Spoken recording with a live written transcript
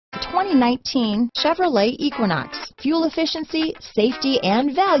2019 Chevrolet Equinox. Fuel efficiency, safety,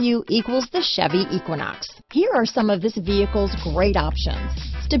 and value equals the Chevy Equinox. Here are some of this vehicle's great options: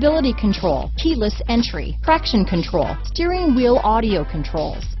 stability control, keyless entry, traction control, steering wheel audio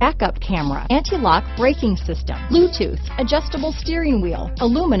controls, backup camera, anti-lock braking system, Bluetooth, adjustable steering wheel,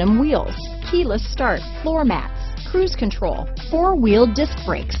 aluminum wheels, keyless start, floor mats, cruise control, four-wheel disc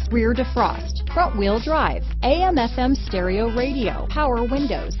brakes, rear defrost, front-wheel drive, AM/FM stereo radio, power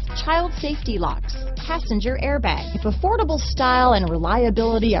windows, child safety locks, passenger airbag. If affordable style and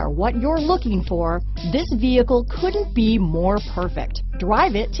reliability are what you're looking for, this vehicle couldn't be more perfect.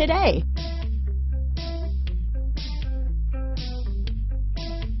 Drive it today.